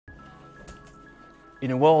In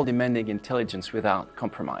a world demanding intelligence without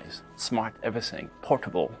compromise, smart everything,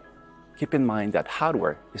 portable, keep in mind that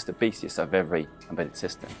hardware is the basis of every embedded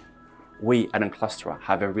system. We at Unclustra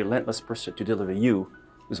have a relentless pursuit to deliver you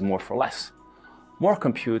with more for less. More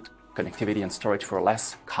compute, connectivity and storage for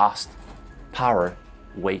less cost, power,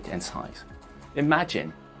 weight and size.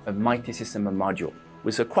 Imagine a mighty system of module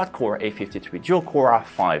with a quad-core A53 dual-core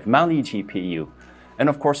R5 Mali GPU and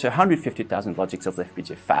of course 150,000 logic cells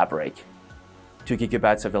FPGA fabric, 2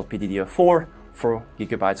 GB of LPDDR4, 4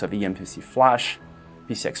 GB of eM2C flash,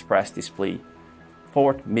 PCI Express display,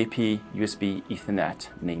 port, MIPI, USB, Ethernet,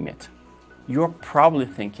 name it. You're probably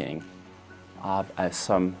thinking of a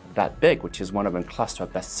sum that big, which is one of Unclustra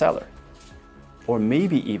bestseller, or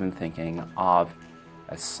maybe even thinking of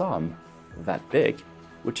a sum that big,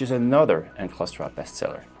 which is another Unclustra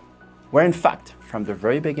bestseller, where in fact, from the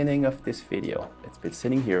very beginning of this video, it's been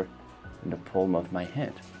sitting here in the palm of my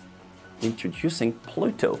hand. Introducing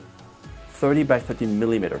Pluto, 30 by 13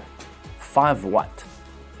 millimeter, 5 watt,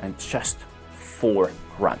 and just 4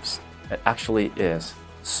 grams. It actually is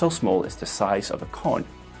so small it's the size of a cone,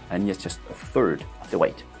 and yet just a third of the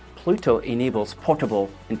weight. Pluto enables portable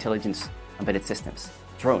intelligence embedded systems,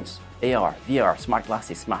 drones, AR, VR, smart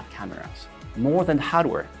glasses, smart cameras. More than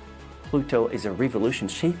hardware, Pluto is a revolution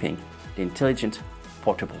shaping the intelligent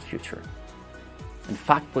portable future. In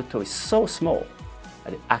fact, Pluto is so small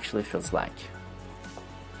that it actually feels like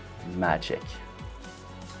magic.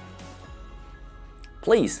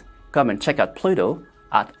 Please come and check out Pluto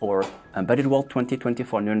at our Embedded World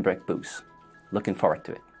 2024 Nuremberg booth. Looking forward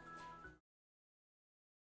to it.